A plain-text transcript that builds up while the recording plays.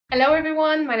Hello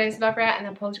everyone, my name is Barbara and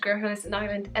I'm a Polish girl who lives in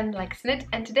Ireland and likes knit,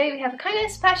 and today we have a kind of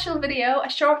special video, a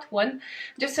short one,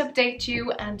 just to update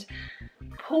you and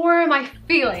pour my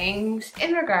feelings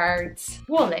in regards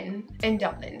Woollinn in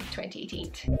Dublin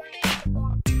 2018.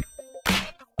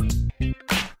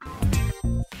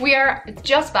 We are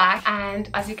just back and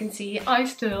as you can see I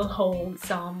still hold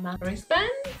some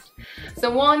wristbands. So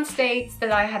one states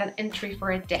that I had an entry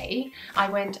for a day. I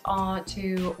went on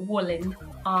to Woollinn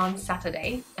on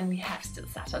Saturday and we have still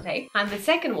Saturday. And the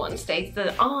second one states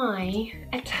that I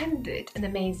attended an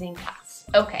amazing class.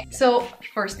 Okay, so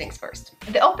first things first.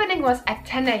 The opening was at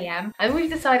 10 AM and we've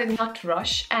decided not to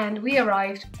rush and we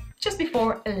arrived just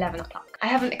before 11 o'clock. I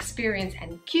haven't experienced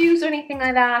any queues or anything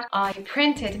like that. I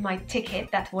printed my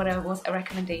ticket, that was a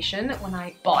recommendation when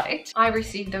I bought it. I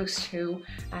received those two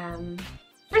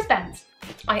wristbands.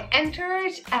 I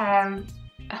entered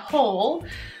a hall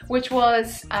which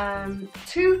was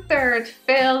 2/3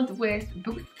 filled with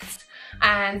booths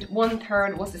and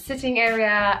 1/3 was the sitting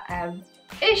area,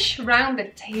 ish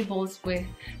rounded tables with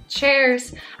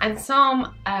chairs and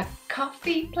some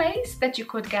coffee place that you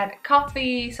could get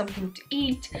coffee, something to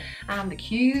eat, and the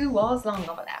queue was long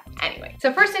over there. Anyway,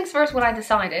 so first things first, what I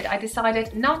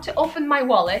decided not to open my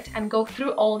wallet and go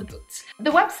through all the booths.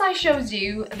 The website shows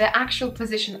you the actual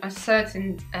position of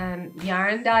certain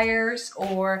yarn dyers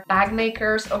or bag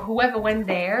makers or whoever went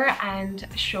there and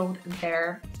showed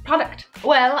their product.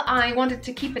 Well, I wanted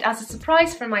to keep it as a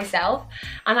surprise for myself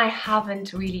and I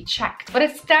haven't really checked, but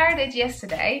it started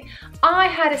yesterday. I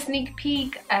had a sneak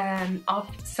peek of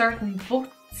certain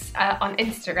booths on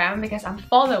Instagram because I'm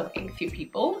following a few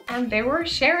people and they were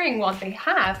sharing what they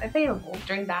have available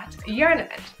during that yarn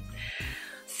event.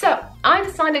 So I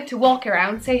decided to walk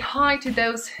around, say hi to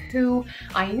those who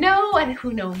I know and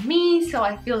who know me, so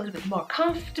I feel a little bit more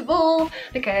comfortable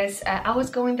because I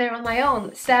was going there on my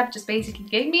own. Seb just basically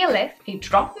gave me a lift, he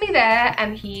dropped me there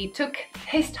and he took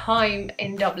his time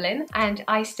in Dublin and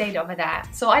I stayed over there.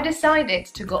 So I decided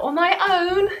to go on my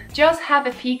own, just have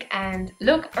a peek and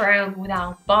look around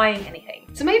without buying anything.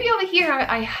 So maybe over here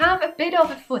I have a bit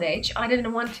of a footage. I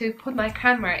didn't want to put my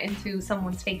camera into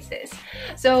someone's faces.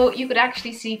 So you could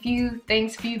actually see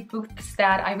few booths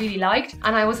that I really liked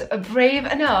and I was brave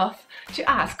enough to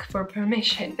ask for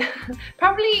permission.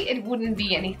 Probably it wouldn't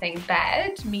be anything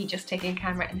bad, me just taking a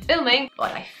camera and filming,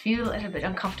 but I feel a little bit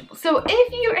uncomfortable. So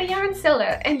if you're a yarn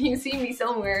seller and you see me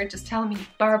somewhere, just tell me,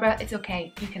 Barbara, it's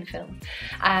okay, you can film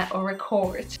or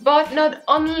record. But not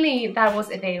only that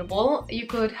was available, you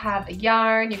could have a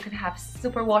yarn, you could have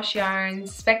superwash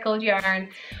yarns, speckled yarn,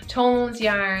 tones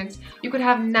yarns, you could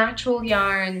have natural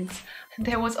yarns.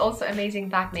 There was also amazing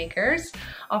bag makers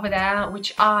over there,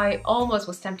 which I almost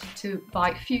was tempted to buy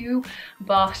a few,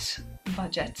 but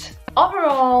budget.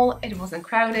 Overall, it wasn't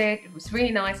crowded, it was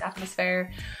really nice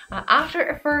atmosphere. After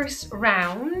a first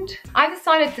round, I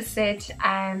decided to sit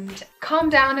and calm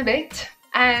down a bit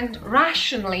and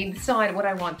rationally decide what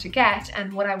I want to get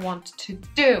and what I want to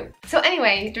do. So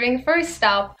anyway, during the first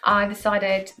stop, I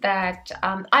decided that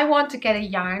I want to get a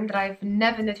yarn that I've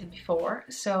never knitted before,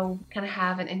 so can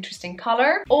have an interesting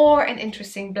color or an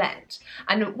interesting blend.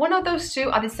 And one of those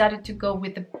two, I decided to go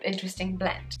with the interesting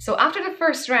blend. So after the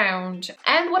first round,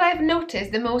 and what I've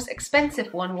noticed, the most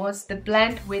expensive one was the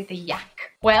blend with the yak.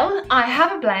 Well, I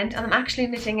have a blend and I'm actually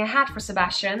knitting a hat for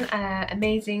Sebastian,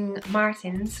 amazing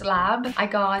Martin's lab. I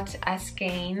got a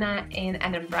skein in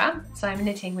Edinburgh, so I'm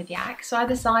knitting with yak. So I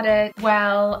decided,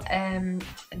 well,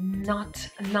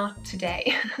 not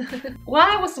today. While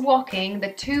I was walking,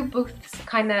 the two booths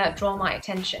kind of draw my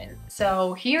attention.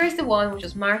 So here is the one which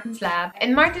was Martin's lab.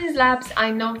 In Martin's labs,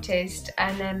 I noticed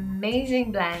an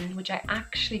amazing blend which I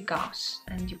actually got,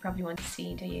 and you probably want to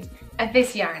see, do you?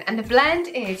 This yarn, and the blend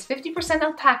is 50%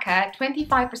 alpaca,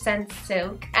 25%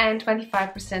 silk, and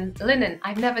 25% linen.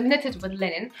 I've never knitted with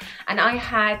linen, and I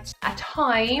had a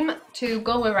time to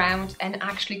go around and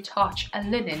actually touch a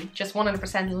linen, just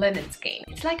 100% linen skein.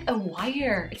 It's like a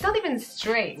wire. It's not even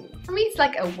string. For me, it's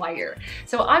like a wire.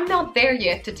 So I'm not there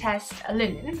yet to test a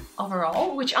linen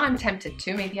overall, which I'm tempted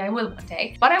to. Maybe I will one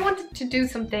day. But I wanted to do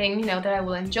something, you know, that I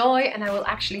will enjoy and I will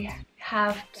actually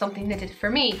have something knitted for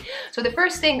me. So the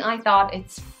first thing I thought,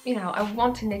 it's, you know, I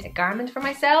want to knit a garment for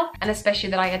myself, and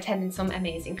especially that I attended some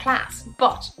amazing class.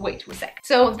 But wait a sec.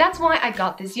 So that's why I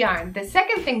got this yarn. The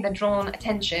second thing that drawn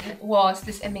attention was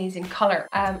this amazing color.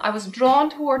 I was drawn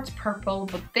towards purple,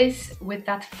 but this with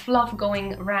that fluff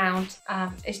going around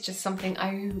is just something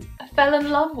I fell in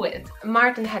love with.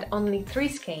 Martin had only 3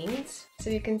 skeins,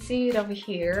 so you can see it over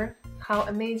here. how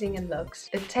amazing it looks.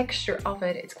 The texture of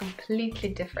it is completely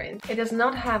different. It does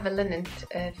not have a linen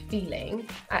feeling.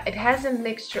 It has a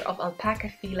mixture of alpaca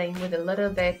feeling with a little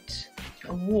bit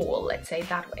wool, let's say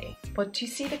that way. But you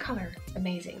see the color,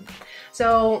 amazing.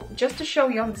 So just to show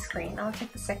you on the screen, I'll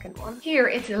take the second one. Here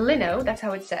it's a lino, that's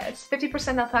how it says.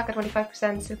 50% alpaca,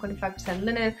 25% silk, 25%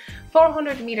 linen,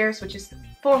 400 meters, which is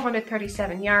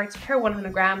 437 yards per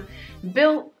 100 gram.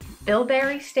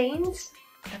 Bilberry stains.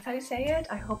 That's how you say it.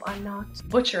 I hope I'm not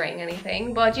butchering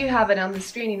anything, but you have it on the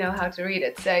screen, you know how to read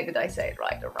it. So did I say it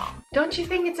right or wrong? Don't you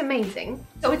think it's amazing?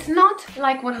 So it's not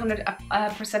like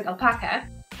 100% alpaca,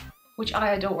 which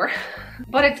I adore,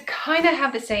 but it kind of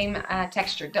have the same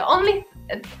texture. The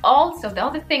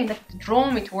other thing that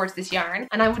drew me towards this yarn,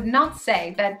 and I would not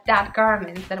say that that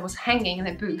garment that was hanging in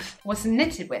the booth was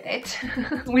knitted with it,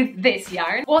 with this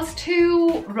yarn, was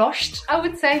too rushed, I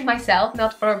would say myself,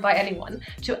 not by anyone,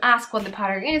 to ask what the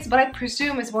pattern is, but I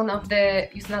presume it's one of the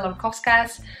Justyna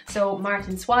Lorkowska's, so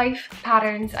Martin's wife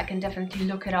patterns. I can definitely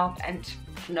look it up and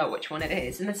know which one it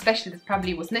is, and especially that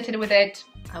probably was knitted with it.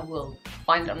 I will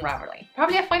find it on Ravelry.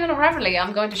 Probably I find it on Ravelry.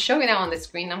 I'm going to show you now on the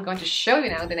screen. I'm going to show you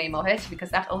now the name of it, because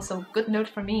that's also a good note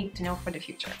for me to know for the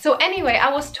future. So anyway,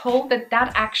 I was told that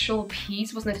that actual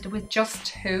piece was knitted with just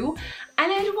 2,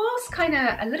 and it was kind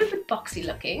of a little bit boxy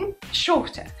looking,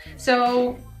 shorter.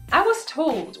 So I was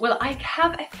told, well, I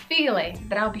have a feeling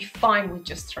that I'll be fine with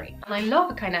just 3. And I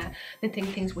love kind of knitting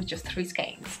things with just 3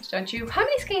 skeins, don't you? How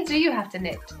many skeins do you have to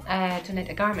knit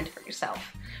a garment for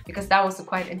yourself? Because that was a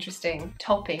quite interesting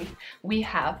topic we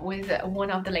have with one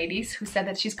of the ladies who said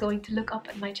that she's going to look up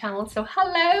at my channel. So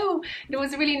hello! It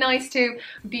was really nice to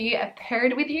be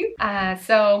paired with you.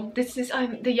 So this is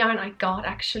the yarn I got,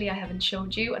 actually. I haven't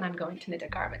showed you, and I'm going to knit a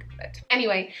garment with it.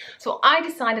 Anyway, so I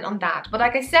decided on that. But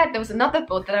like I said, there was another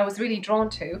boat that I was really drawn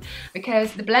to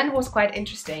because the blend was quite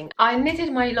interesting. I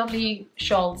knitted my lovely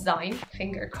shawl design,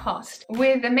 finger crossed,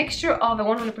 with a mixture of a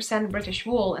 100% British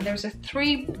wool, and there's a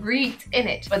 3 breeds in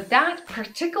it. But that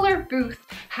particular booth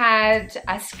had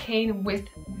a skein with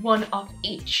 1 of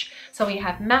each. So we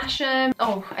have Masham,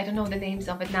 oh, I don't know the names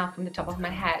of it now from the top of my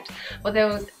head, but there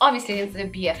was obviously it's the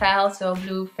BFL, so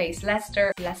Blue Face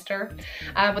Leicester,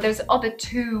 but there's other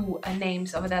 2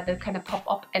 names of it that kind of pop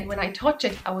up, and when I touch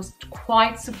it, I was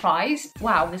quite surprised.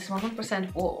 Wow, this is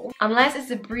 100% wool. Unless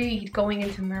it's a breed going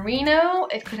into merino,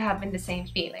 it could have been the same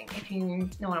feeling, if you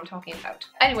know what I'm talking about.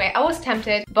 Anyway, I was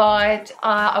tempted, but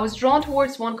I was drawn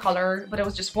towards one color, but it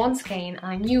was just 1 skein, and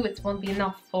I knew it won't be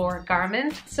enough for a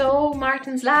garment. So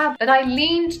Martin's Lab that I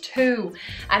leaned to.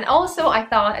 And also I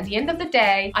thought at the end of the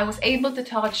day, I was able to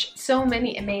touch so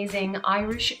many amazing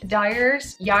Irish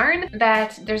dyers yarn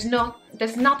that there's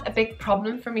not a big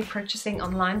problem for me purchasing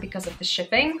online because of the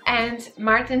shipping. And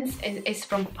Martin's is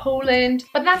from Poland,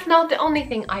 but that's not the only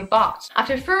thing I bought.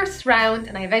 After first round,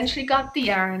 and I eventually got the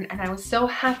yarn, and I was so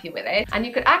happy with it. And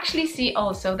you could actually see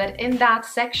also that in that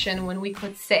section when we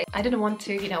could sit, I didn't want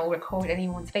to, you know, record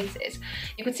anyone's faces.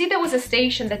 You could see there was a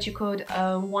station that you could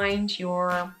wind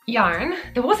your yarn.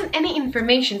 There wasn't any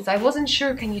information, so I wasn't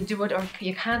sure can you do it or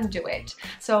you can do it.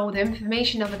 So the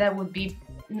information over there would be,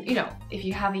 you know, if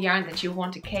you have a yarn that you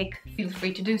want to cake, feel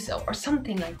free to do so, or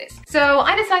something like this. So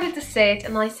I decided to sit,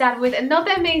 and I sat with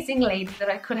another amazing lady that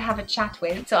I could have a chat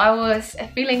with. So I was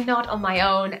feeling not on my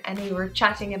own, and we were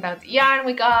chatting about the yarn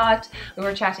we got. We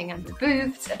were chatting at the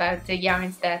booths about the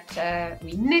yarns that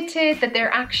we knitted, that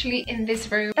they're actually in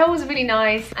this room. That was really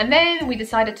nice. And then we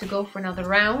decided to go for another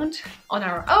round on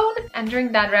our own. And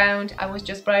during that round, I was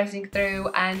just browsing through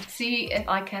and see if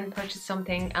I can purchase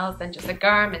something else than just a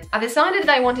garment. I decided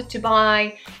that I wanted to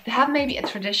have maybe a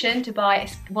tradition to buy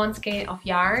 1 skein of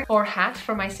yarn for a hat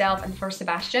for myself and for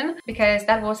Sebastian, because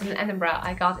that was in Edinburgh.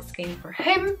 I got a skein for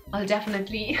him. I'll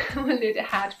definitely knit a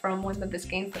hat from one of the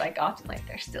skeins that I got, like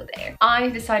they're still there. I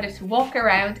decided to walk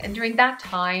around, and during that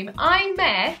time I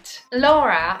met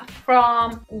Laura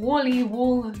from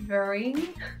Woollinn.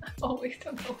 I always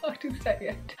don't know how to say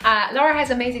it. Laura has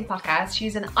an amazing podcast.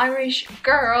 She's an Irish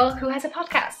girl who has a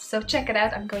podcast, so check it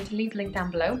out. I'm going to leave the link down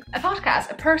below. A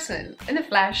podcast, a person in the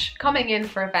flesh coming in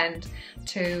for an event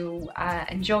to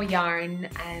enjoy yarn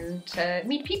and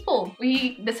meet people.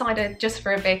 We decided just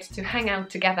for a bit to hang out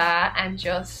together and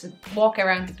just walk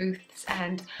around the booths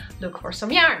and look for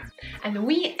some yarn. And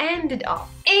we ended up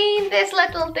in this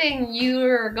little thing.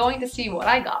 You're going to see what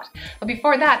I got. But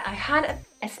before that, I had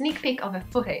a sneak peek of a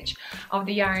footage of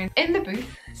the yarn in the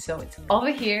booth. So it's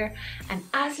over here, and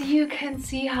as you can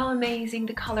see how amazing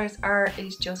the colors are,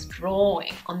 is just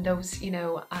drawing on those, you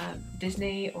know,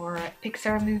 Disney or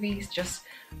Pixar movies, just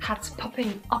hats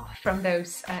popping up from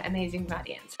those amazing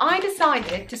radiants. I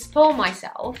decided to spoil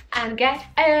myself and get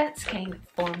a skein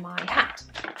for my hat.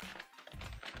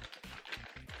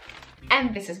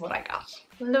 And this is what I got.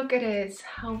 Look at this,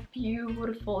 how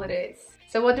beautiful it is.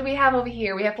 So what do we have over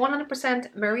here? We have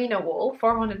 100% merino wool,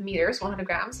 400 meters, 100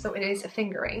 grams, so it is a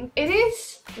fingering. It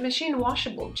is machine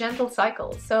washable, gentle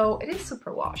cycle, so it is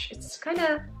superwash. It's kind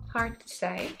of hard to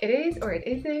say. It is or it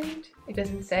isn't. It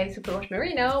doesn't say superwash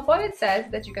merino, but it says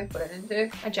that you can put it into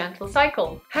a gentle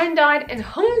cycle. Hand dyed in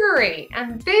Hungary,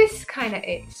 and this kind of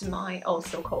is my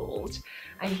also called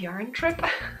a yarn trip.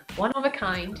 One of a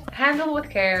kind, handle with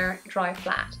care, dry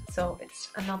flat. So it's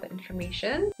another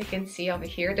information. You can see over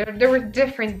here, there were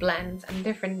different blends and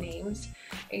different names.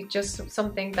 It's just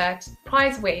something that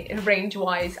price weight and range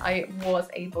wise, I was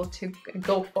able to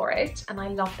go for it. And I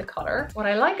love the color. What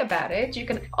I like about it, you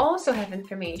can also have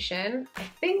information, I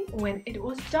think when it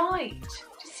was dyed,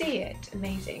 to see it,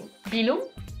 amazing. Bilum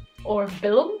or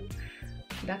Bilum,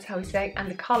 that's how we say it. And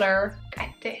the color,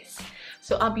 get this.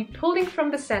 So I'll be pulling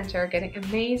from the center, getting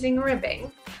amazing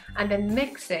ribbing, and then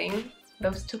mixing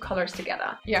those two colors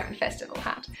together. Yarn festival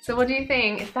hat. So what do you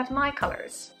think? Is that my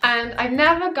colors? And I've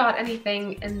never got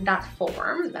anything in that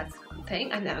form. That's one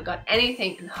thing. I never got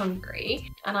anything in Hungary,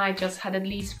 and I just had at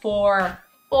least four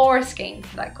skeins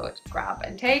that I could grab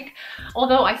and take.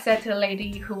 Although I said to the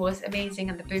lady who was amazing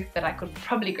in the booth that I could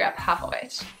probably grab half of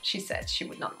it. She said she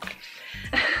would not mind.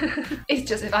 It's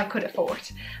just if I could afford.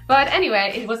 But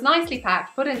anyway, it was nicely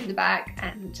packed, put into the bag,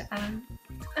 and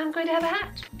I'm going to have a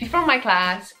hat. Before my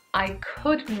class, I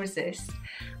couldn't resist,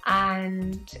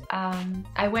 and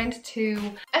I went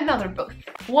to another booth,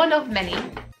 one of many,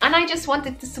 and I just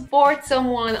wanted to support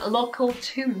someone local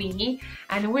to me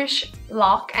and wish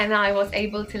luck. And I was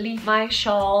able to leave my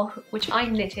shawl, which I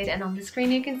knitted, and on the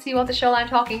screen you can see what the shawl I'm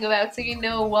talking about, so you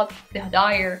know what the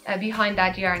dyer behind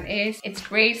that yarn is. It's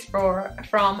Grace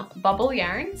from Bubble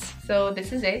Yarns, so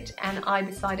this is it, and I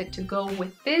decided to go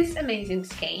with this amazing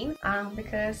skein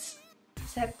because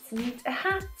Seps needs a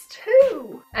hat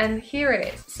too. And here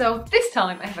it is. So this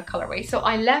time I have a colorway. So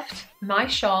I left my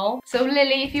shawl. So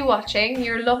Lily, if you're watching,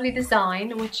 your lovely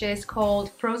design, which is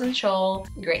called Frozen Shawl,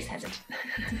 Grace has it.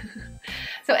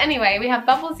 So anyway, we have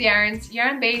Bubbles Yarns,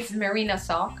 yarn-based merino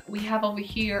sock. We have over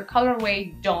here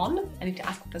colorway Dawn. I need to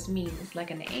ask what this means. It's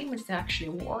like a name, it's actually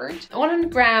a word.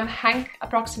 100 gram hank,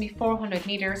 approximately 400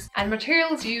 meters. And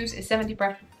materials used is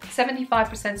 75%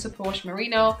 superwash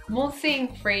merino,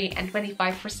 mulesing free, and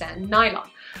 25% nylon.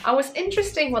 I was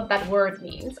interested what that word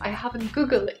means. I haven't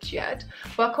Googled it yet,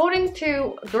 but according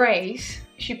to Grace,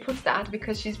 she puts that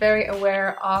because she's very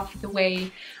aware of the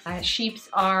way sheeps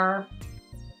are,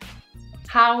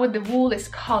 how the wool is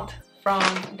cut from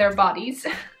their bodies.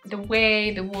 The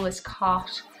way the wool is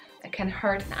cut can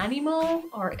hurt an animal,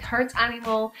 or it hurts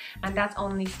animal, and that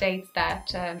only states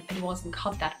that it wasn't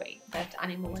cut that way, that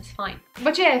animal is fine.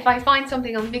 But yeah, if I find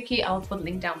something on Wiki, I'll put a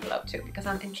link down below too, because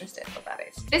I'm interested what that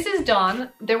is. This is done.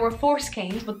 There were 4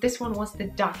 skeins, but this one was the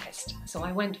darkest, so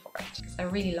I went for it because I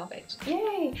really love it.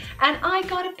 Yay! And I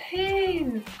got a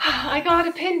pin. I got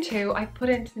a pin too. I put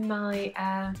it in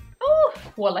my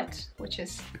wallet, which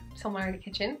is somewhere in the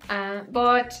kitchen,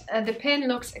 but the pin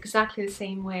looks exactly the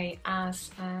same way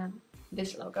as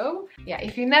this logo. Yeah,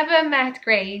 if you never met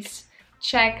Grace,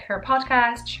 check her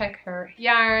podcast, check her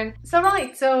yarn. So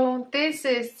right, so this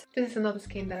is another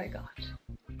skein that I got.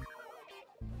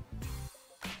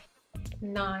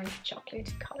 Nice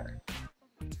chocolate color.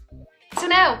 So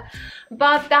now,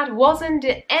 but that wasn't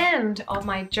the end of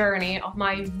my journey, of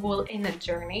my Woollinn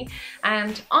journey,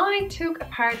 and I took a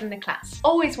part in the class.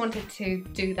 Always wanted to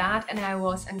do that, and I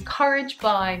was encouraged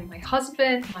by my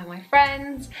husband, by my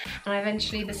friends, and I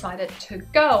eventually decided to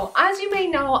go. As you may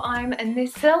know, I'm a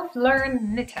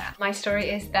self-learned knitter. My story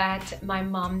is that my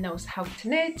mom knows how to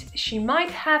knit. She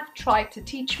might have tried to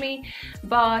teach me,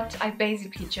 but I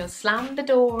basically just slammed the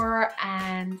door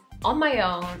and on my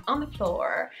own, on the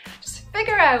floor, just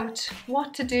figure out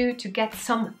what to do to get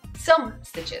some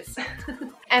stitches.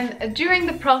 And during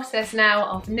the process now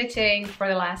of knitting for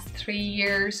the last 3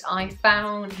 years, I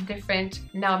found different,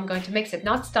 now I'm going to mix it,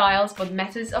 not styles, but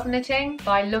methods of knitting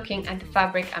by looking at the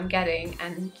fabric I'm getting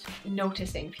and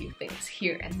noticing a few things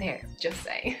here and there, just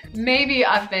saying. Maybe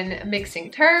I've been mixing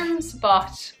terms,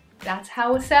 but that's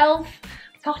how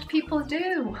thought people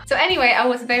do. So anyway, I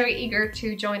was very eager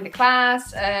to join the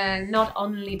class, not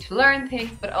only to learn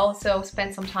things, but also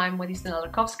spend some time with Justyna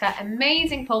Larkowska,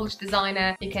 amazing Polish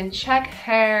designer. You can check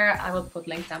her, I will put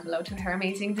links down below to her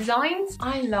amazing designs.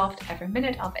 I loved every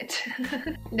minute of it.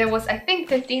 There was, I think,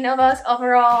 15 of us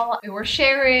overall. We were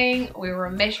sharing, we were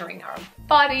measuring our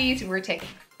bodies, we were taking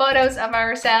photos of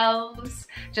ourselves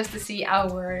just to see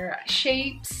our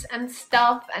shapes and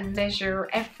stuff and measure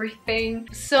everything.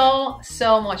 So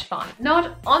much fun.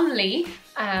 Not only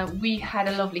we had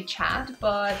a lovely chat,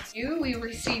 but we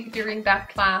received during that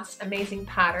class amazing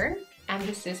pattern. And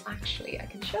this is actually, I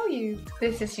can show you.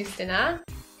 This is Justyna.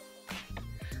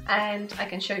 And I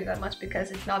can show you that much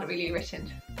because it's not a really written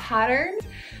pattern.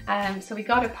 So we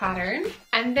got a pattern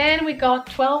and then we got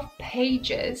 12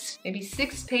 pages, maybe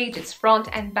 6 pages front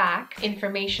and back,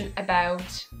 information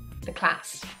about the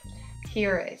class.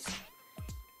 Here is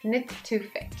Knit to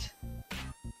Fit.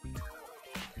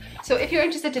 So if you're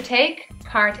interested to take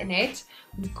part in it,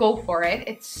 go for it.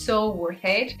 It's so worth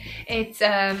it. It's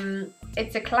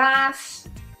a class.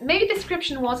 Maybe the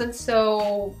description wasn't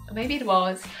so, maybe it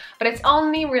was, but it's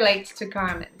only related to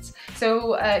garments.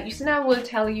 So Justyna will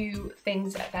tell you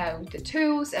things about the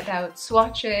tools, about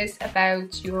swatches,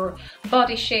 about your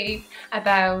body shape,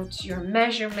 about your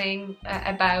measuring,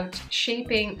 about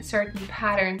shaping certain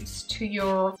patterns to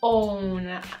your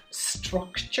own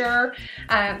structure,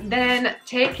 then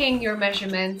taking your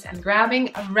measurements and grabbing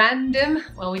a random,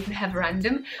 well, we didn't have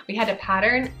random, we had a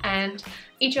pattern, and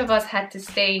each of us had to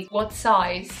state what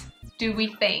size do we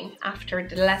think after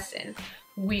the lesson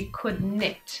we could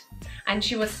knit. And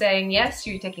she was saying, yes,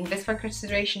 you're taking this for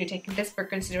consideration, you're taking this for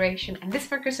consideration, and this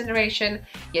for consideration.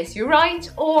 Yes, you're right.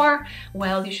 Or,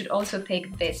 well, you should also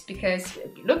take this, because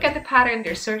if you look at the pattern,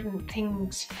 there's certain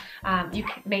things you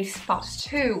may spot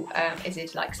too. Is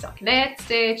it like stockinette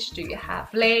stitch? Do you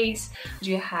have lace?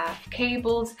 Do you have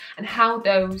cables? And how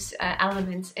those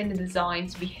elements in the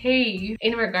designs behave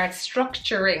in regards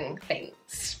structuring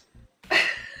things.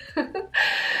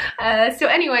 So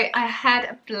anyway, I had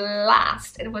a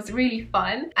blast. It was really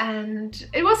fun and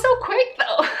it was so quick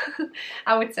though,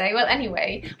 I would say. Well,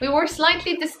 anyway, we were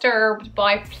slightly disturbed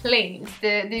by planes.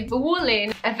 The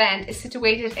Woollinn event is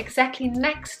situated exactly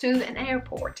next to an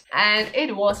airport and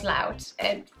it was loud.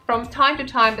 And from time to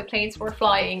time the planes were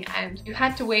flying and you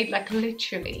had to wait like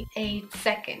literally 8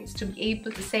 seconds to be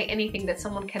able to say anything that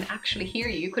someone can actually hear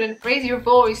you. You couldn't raise your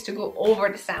voice to go over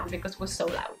the sound because it was so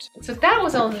loud. So that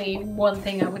was only one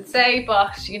thing I would say,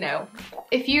 but you know,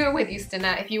 if you're with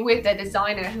Justyna, if you're with a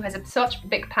designer who has such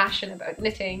big passion about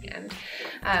knitting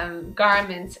and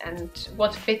garments and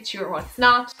what fits you or what's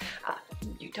not,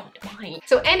 you don't mind.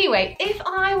 So anyway, if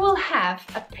I will have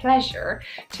a pleasure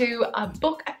to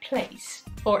book a place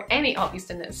for any of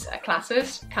Justyna's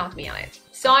classes, count me on it.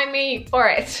 Sign me for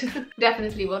it.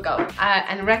 Definitely will go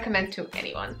and recommend to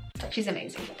anyone. She's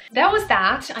amazing. That was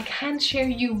that. I can't share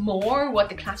you more what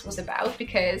the class was about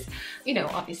because, you know,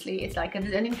 obviously it's like a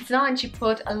design. She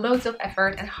put loads of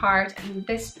effort and heart, and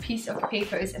this piece of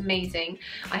paper is amazing.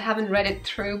 I haven't read it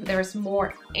through, but there's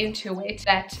more into it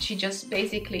that she just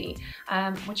basically,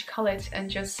 what you call it, and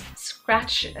just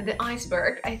scratch the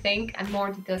iceberg, I think, and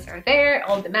more details are there,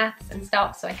 all the maths and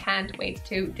stuff, so I can't wait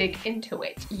to dig into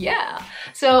it. Yeah.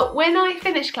 So when I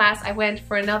finished class, I went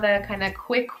for another kind of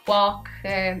quick walk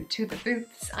to the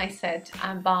booths. I said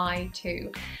bye to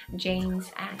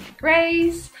James and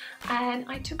Grace and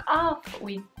I took off.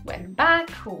 We went back.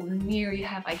 Near you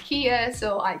have IKEA,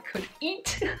 so I could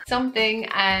eat something,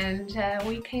 and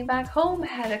we came back home,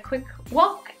 had a quick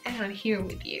walk, and I'm here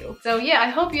with you. So yeah, I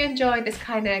hope you enjoyed this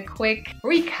kind of quick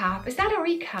recap. Is that a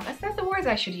recap? Is that the words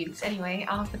I should use anyway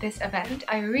of this event?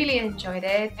 I really enjoyed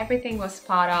it. Everything was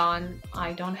spot on.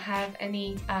 I don't have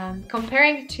any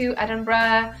comparing to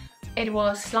Edinburgh. It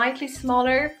was slightly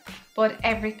smaller, but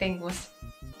everything was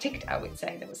ticked, I would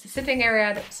say. There was a sitting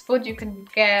area, there was food you can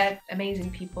get, amazing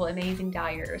people, amazing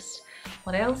dyers.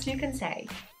 What else you can say?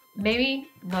 Maybe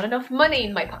not enough money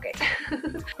in my pocket.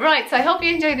 Right, so I hope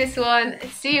you enjoyed this one.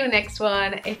 See you next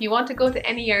one. If you want to go to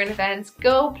any yarn events,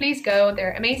 go, please go.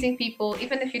 They're amazing people.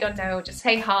 Even if you don't know, just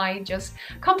say hi, just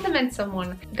compliment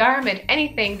someone, garment,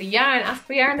 anything, the yarn, ask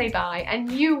for yarn they buy,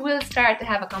 and you will start to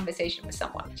have a conversation with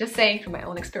someone. Just saying from my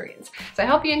own experience. So I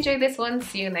hope you enjoyed this one.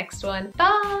 See you next one.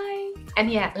 Bye! And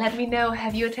yeah, let me know,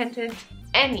 have you attended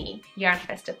any yarn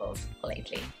festivals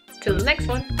lately? Till the next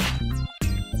one.